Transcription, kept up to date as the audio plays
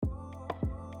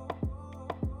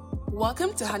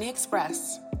Welcome to Honey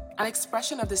Express, an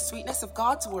expression of the sweetness of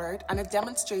God's word and a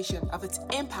demonstration of its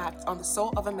impact on the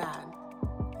soul of a man.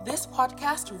 This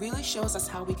podcast really shows us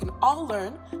how we can all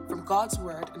learn from God's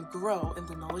word and grow in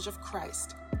the knowledge of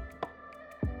Christ.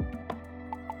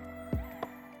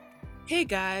 Hey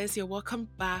guys, you're welcome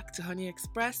back to Honey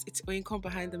Express. It's Oyinkon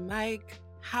behind the mic.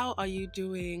 How are you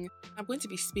doing? I'm going to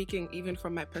be speaking even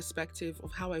from my perspective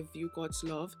of how I view God's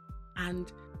love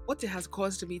and what it has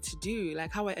caused me to do,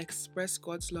 like how I express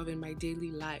God's love in my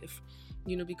daily life.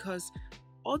 Because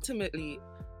ultimately,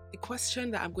 the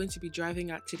question that I'm going to be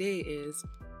driving at today is,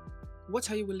 what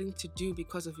are you willing to do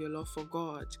because of your love for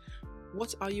God?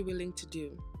 What are you willing to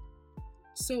do?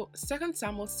 So 2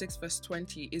 Samuel 6 verse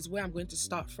 20 is where I'm going to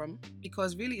start from,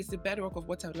 because really it's the bedrock of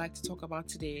what I would like to talk about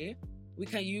today. We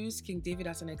can use King David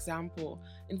as an example.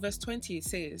 In verse 20 it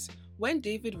says, when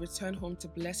David returned home to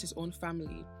bless his own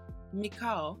family,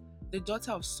 Michal, the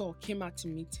daughter of Saul, came out to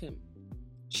meet him.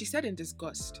 She said in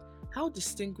disgust, how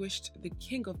distinguished the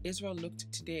king of Israel looked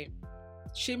today,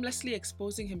 shamelessly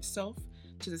exposing himself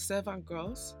to the servant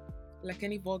girls like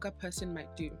any vulgar person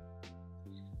might do.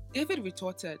 David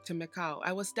retorted to Michal,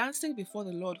 I was dancing before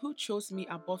the Lord who chose me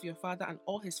above your father and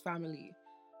all his family.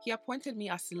 He appointed me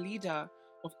as the leader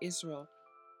of Israel,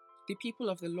 the people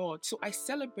of the Lord, so I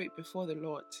celebrate before the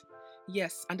Lord.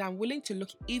 Yes, and I'm willing to look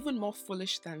even more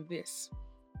foolish than this,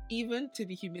 even to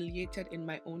be humiliated in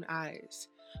my own eyes.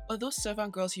 But those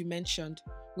servant girls you mentioned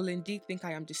will indeed think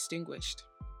I am distinguished.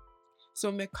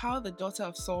 So Michal, the daughter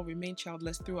of Saul, remained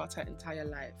childless throughout her entire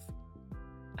life.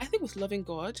 I think with loving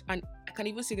God, and I can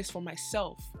even say this for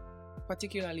myself,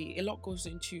 particularly, a lot goes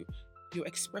into your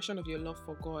expression of your love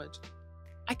for God.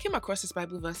 I came across this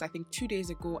Bible verse, I think 2 days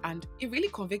ago, and it really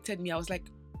convicted me. I was like,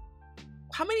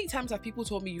 how many times have people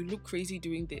told me you look crazy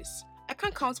doing this? I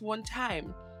can't count one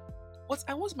time. But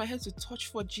I want my head to touch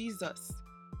for Jesus.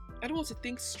 I don't want to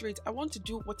think straight. I want to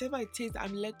do whatever it is that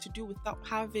I'm led to do without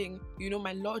having,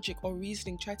 my logic or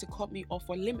reasoning try to cut me off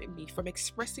or limit me from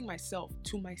expressing myself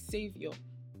to my Savior.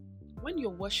 When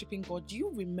you're worshiping God, do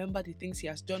you remember the things He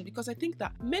has done? Because I think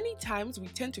that many times we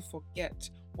tend to forget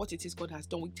what it is God has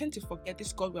done. We tend to forget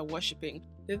this God we're worshiping.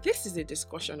 This is a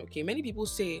discussion, okay? Many people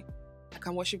say, I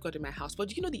can worship God in my house. But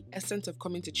do you know the essence of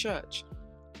coming to church?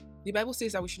 The Bible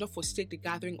says that we should not forsake the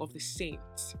gathering of the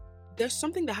saints. There's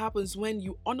something that happens when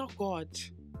you honor God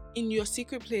in your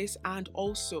secret place and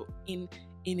also in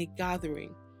a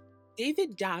gathering.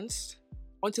 David danced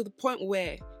until the point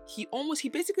where he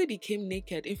basically became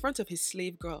naked in front of his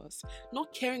slave girls,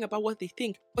 not caring about what they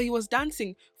think, but he was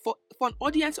dancing for an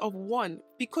audience of one.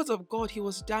 Because of God, he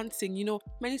was dancing.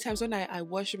 Many times when I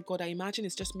worship God, I imagine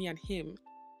it's just me and Him.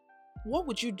 What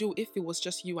would you do if it was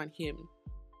just you and Him?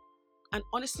 And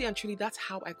honestly and truly, that's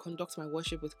how I conduct my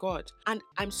worship with God. And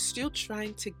I'm still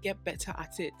trying to get better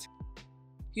at it.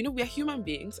 We are human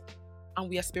beings and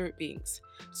we are spirit beings.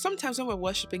 Sometimes when we're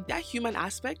worshiping, that human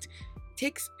aspect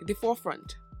takes the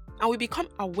forefront. And we become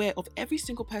aware of every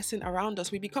single person around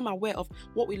us. We become aware of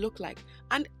what we look like.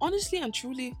 And honestly and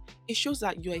truly, it shows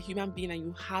that you're a human being and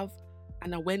you have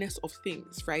an awareness of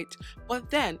things, right? But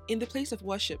then in the place of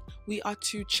worship, we are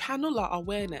to channel our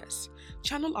awareness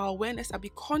and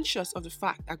be conscious of the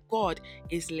fact that God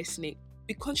is listening.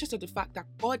 Be conscious of the fact that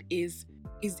God is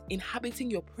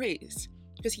inhabiting your praise,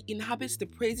 because He inhabits the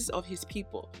praises of His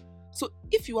people. So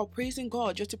if you are praising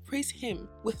God, you're to praise Him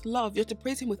with love. You're to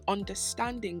praise Him with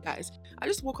understanding, guys. I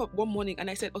just woke up one morning and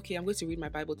I said, okay, I'm going to read my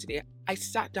Bible today. I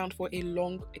sat down for a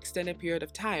long, extended period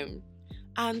of time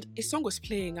and a song was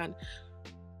playing, and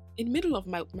in the middle of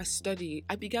my study,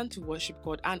 I began to worship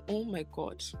God, and oh my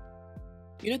God,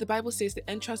 the Bible says the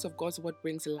entrance of God's word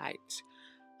brings light.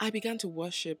 I began to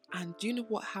worship, and do you know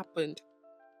what happened?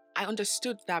 I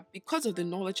understood that because of the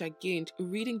knowledge I gained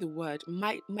reading the word,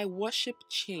 my worship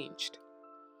changed.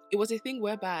 It was a thing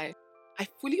whereby I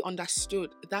fully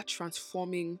understood that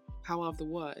transforming power of the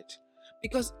word.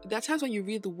 Because there are times when you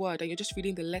read the word and you're just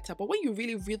reading the letter, but when you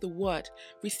really read the word,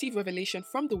 receive revelation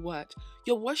from the word,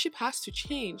 your worship has to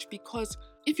change, because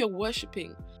if you're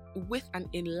worshiping with and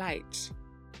in light,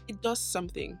 it does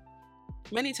something.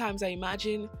 Many times I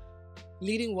imagine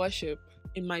leading worship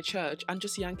in my church and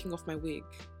just yanking off my wig.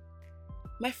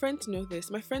 My friends know this.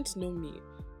 My friends know me.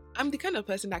 I'm the kind of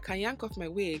person that can yank off my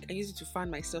wig and use it to fan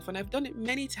myself, and I've done it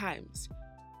many times.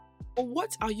 But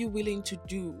what are you willing to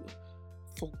do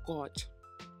for God?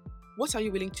 What are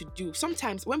you willing to do?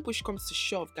 Sometimes when push comes to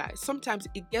shove, guys, sometimes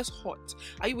it gets hot.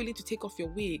 Are you willing to take off your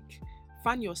wig,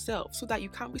 fan yourself, so that you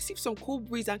can receive some cool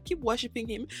breeze and keep worshiping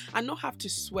Him and not have to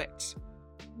sweat?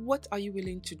 What are you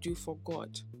willing to do for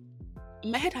God?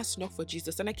 My head has to knock for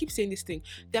Jesus, and I keep saying this thing.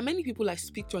 There are many people I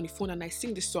speak to on the phone and I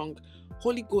sing this song,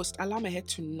 Holy Ghost, allow my head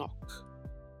to knock.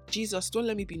 Jesus, don't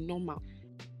let me be normal.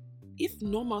 If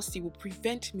normalcy will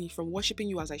prevent me from worshiping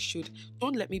you as I should,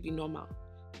 don't let me be normal.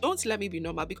 Don't let me be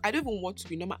normal because I don't even want to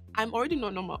be normal. I'm already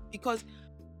not normal because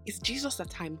it's Jesus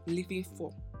that I'm living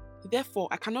for. Therefore,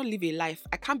 I cannot live a life.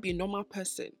 I can't be a normal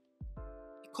person.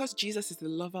 Because Jesus is the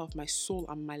lover of my soul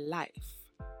and my life,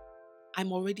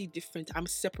 I'm already different. I'm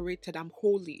separated. I'm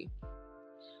holy.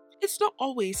 It's not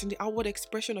always in the outward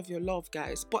expression of your love,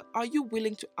 guys, but are you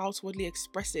willing to outwardly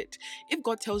express it? If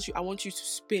God tells you, I want you to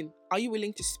spin, are you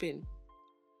willing to spin?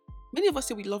 Many of us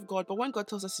say we love God, but when God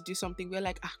tells us to do something, we're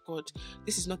like, God,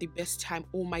 this is not the best time.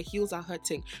 Oh, my heels are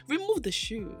hurting. Remove the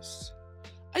shoes.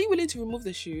 Are you willing to remove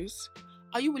the shoes?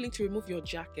 Are you willing to remove your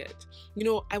jacket?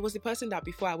 I was the person that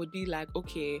before I would be like,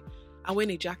 okay, I'm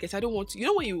wearing a jacket. I don't want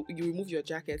to, when you remove your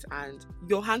jacket and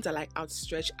your hands are like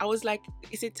outstretched. I was like,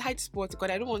 it's a tight spot,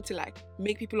 God. I don't want to like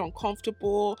make people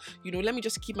uncomfortable. Let me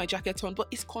just keep my jacket on. But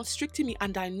it's constricting me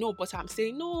and I know, but I'm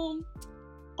saying no,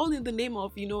 all in the name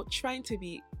of, trying to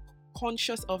be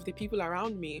conscious of the people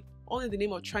around me, all in the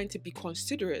name of trying to be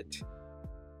considerate.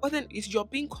 But then is your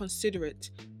being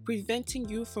considerate preventing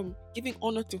you from giving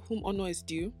honor to whom honor is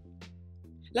due?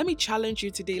 Let me challenge you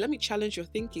today. Let me challenge your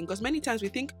thinking, because many times we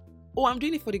think, oh, I'm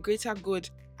doing it for the greater good.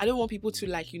 I don't want people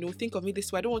to think of me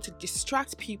this way. I don't want to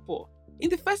distract people. In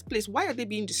the first place, why are they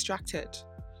being distracted?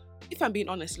 If I'm being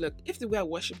honest, look, if the way I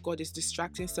worship God is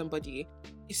distracting somebody,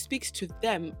 it speaks to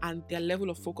them and their level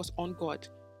of focus on God.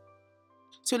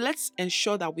 So let's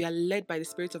ensure that we are led by the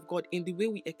Spirit of God in the way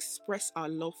we express our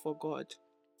love for God.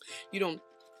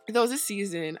 There was this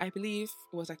season, I believe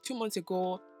it was like 2 months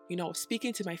ago, I was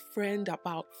speaking to my friend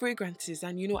about fragrances,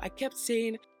 and I kept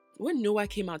saying, when Noah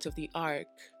came out of the ark,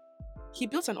 he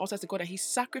built an altar to God and he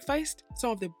sacrificed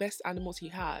some of the best animals he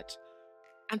had.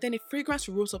 And then a fragrance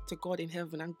rose up to God in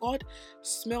heaven, and God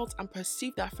smelled and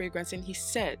perceived that fragrance, and he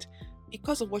said,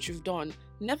 because of what you've done,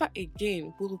 never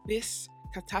again will this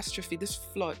catastrophe, this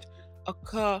flood,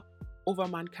 occur over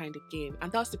mankind again.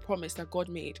 And that's the promise that God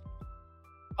made.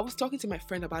 I was talking to my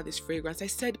friend about this fragrance. I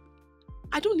said,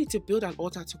 I don't need to build an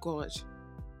altar to God.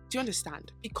 Do you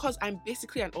understand? Because I'm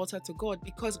basically an altar to God,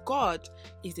 because God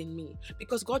is in me,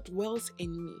 because God dwells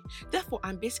in me. Therefore,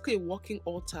 I'm basically a walking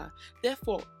altar.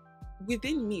 Therefore,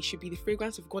 within me should be the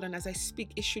fragrance of God, and as I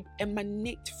speak, it should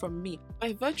emanate from me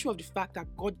by virtue of the fact that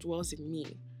God dwells in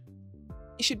me.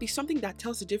 It should be something that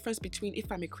tells the difference between if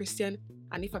I'm a Christian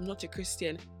and if I'm not a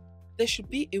Christian. There should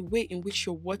be a way in which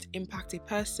your words impact a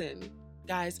person.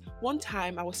 Guys, one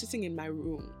time I was sitting in my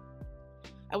room.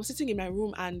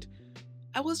 And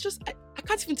I was just, I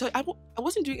can't even tell you, I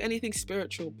wasn't doing anything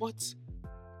spiritual, but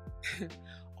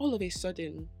all of a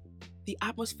sudden, the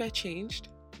atmosphere changed.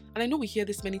 And I know we hear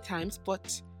this many times,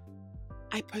 but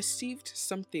I perceived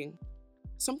something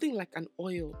like an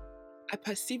oil. I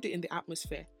perceived it in the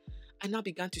atmosphere. I now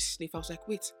began to sniff. I was like,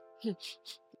 wait,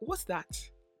 what's that?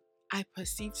 I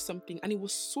perceived something and it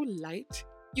was so light.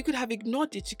 You could have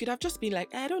ignored it. You could have just been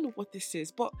like, I don't know what this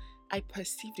is, but I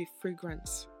perceived a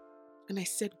fragrance. And I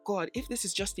said, God, if this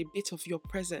is just a bit of your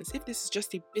presence, if this is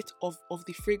just a bit of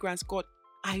the fragrance, God,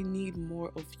 I need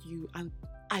more of you. And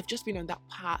I've just been on that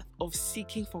path of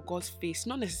seeking for God's face,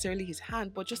 not necessarily his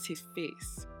hand, but just his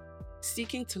face,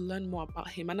 seeking to learn more about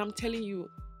him. And I'm telling you,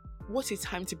 what a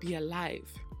time to be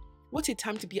alive. What a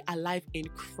time to be alive in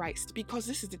Christ, because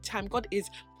this is the time God is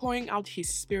pouring out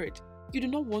his spirit. You do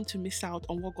not want to miss out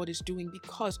on what God is doing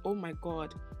because, oh my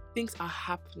God, things are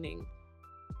happening.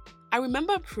 I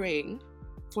remember praying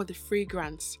for the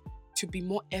fragrance to be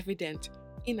more evident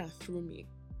in and through me.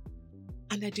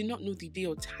 And I did not know the day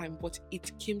or time, but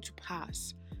it came to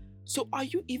pass. So are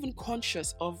you even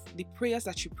conscious of the prayers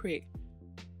that you pray?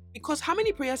 Because how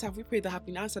many prayers have we prayed that have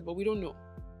been answered, but we don't know?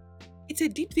 It's a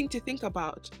deep thing to think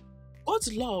about.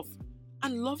 God's love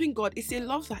and loving God is a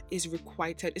love that is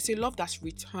requited. It's a love that's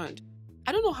returned.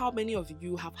 I don't know how many of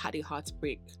you have had a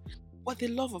heartbreak, but the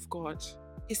love of God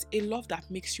is a love that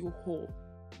makes you whole.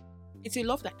 It's a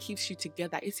love that keeps you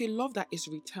together. It's a love that is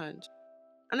returned.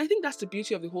 And I think that's the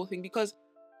beauty of the whole thing because,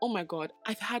 oh my God,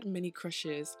 I've had many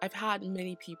crushes. I've had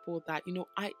many people that,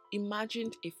 I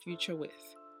imagined a future with.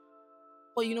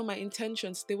 But, my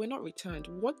intentions, they were not returned.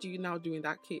 What do you now do in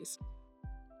that case?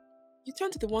 You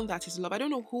turn to the one that is love. I don't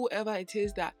know whoever it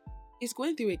is that is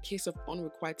going through a case of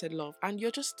unrequited love and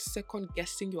you're just second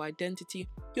guessing your identity.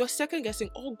 You're second guessing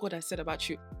all God has said about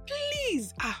you.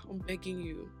 Please, I'm begging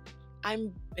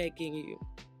you.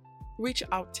 Reach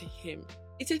out to him.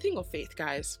 It's a thing of faith,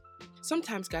 guys.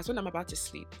 Sometimes, guys, when I'm about to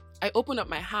sleep, I open up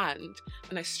my hand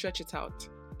and I stretch it out.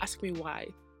 Ask me why.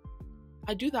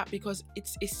 I do that because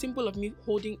it's a symbol of me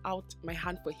holding out my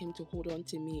hand for him to hold on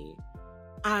to me.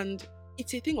 And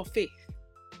It's a thing of faith.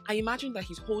 I imagine that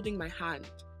he's holding my hand.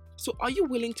 So are you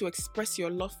willing to express your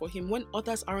love for him when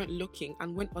others aren't looking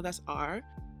and when others are?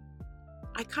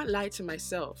 I can't lie to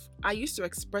myself. I used to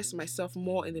express myself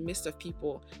more in the midst of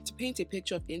people to paint a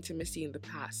picture of intimacy in the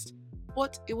past.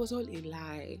 But it was all a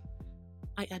lie.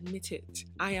 I admit it.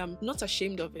 I am not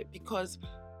ashamed of it because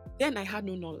then I had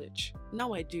no knowledge.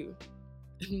 Now I do.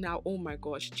 Now, oh my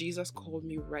gosh, Jesus called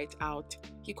me right out.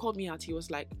 He called me out. He was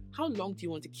like, how long do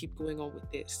you want to keep going on with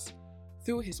this?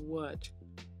 Through his word,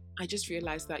 I just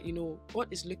realized that, God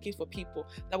is looking for people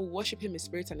that will worship him in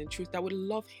spirit and in truth, that will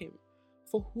love him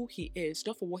for who he is,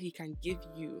 not for what he can give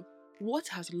you. What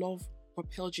has love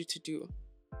propelled you to do?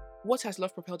 What has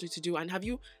love propelled you to do? And have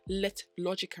you let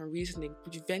logic and reasoning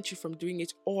prevent you from doing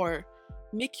it or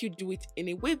make you do it in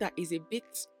a way that is a bit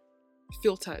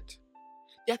filtered?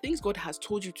 There are things God has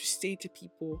told you to say to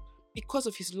people because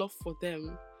of his love for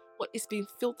them, but it's been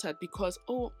filtered because,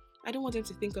 I don't want them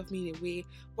to think of me in a way.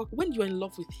 But when you're in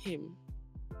love with him,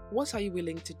 what are you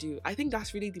willing to do? I think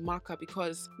that's really the marker,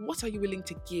 because what are you willing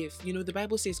to give? The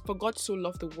Bible says, for God so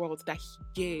loved the world that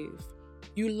he gave.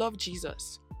 You love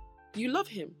Jesus. You love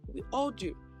him. We all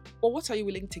do. But what are you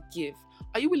willing to give?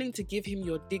 Are you willing to give him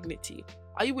your dignity?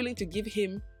 Are you willing to give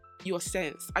him your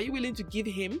sense? Are you willing to give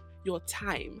him your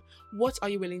time? What are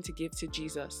you willing to give to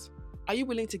Jesus? Are you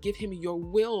willing to give him your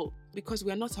will? Because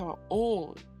we are not our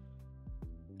own.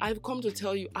 I've come to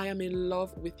tell you, I am in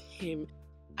love with him.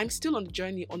 I'm still on the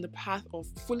journey, on the path of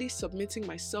fully submitting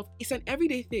myself. It's an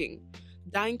everyday thing.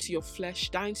 Dying to your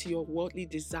flesh, dying to your worldly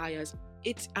desires.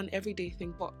 It's an everyday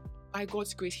thing, but by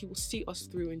God's grace, he will see us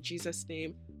through in Jesus'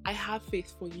 name. I have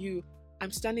faith for you.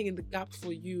 I'm standing in the gap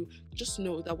for you. Just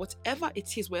know that whatever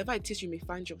it is, wherever it is you may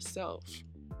find yourself,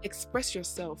 express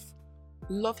yourself.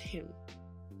 Love him.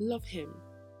 Love him.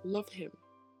 Love him.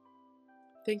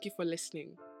 Thank you for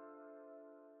listening.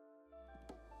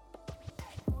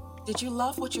 Did you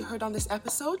love what you heard on this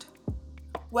episode?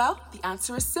 Well, the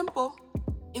answer is simple.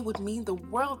 It would mean the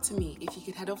world to me if you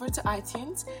could head over to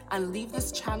iTunes and leave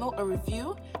this channel a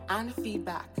review and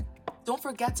feedback. Don't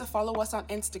forget to follow us on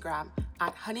Instagram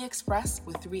at Honey Express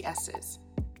with 3 S's.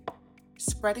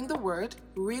 Spreading the word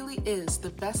really is the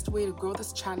best way to grow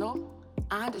this channel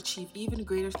and achieve even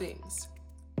greater things.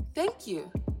 Thank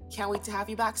you. Can't wait to have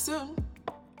you back soon.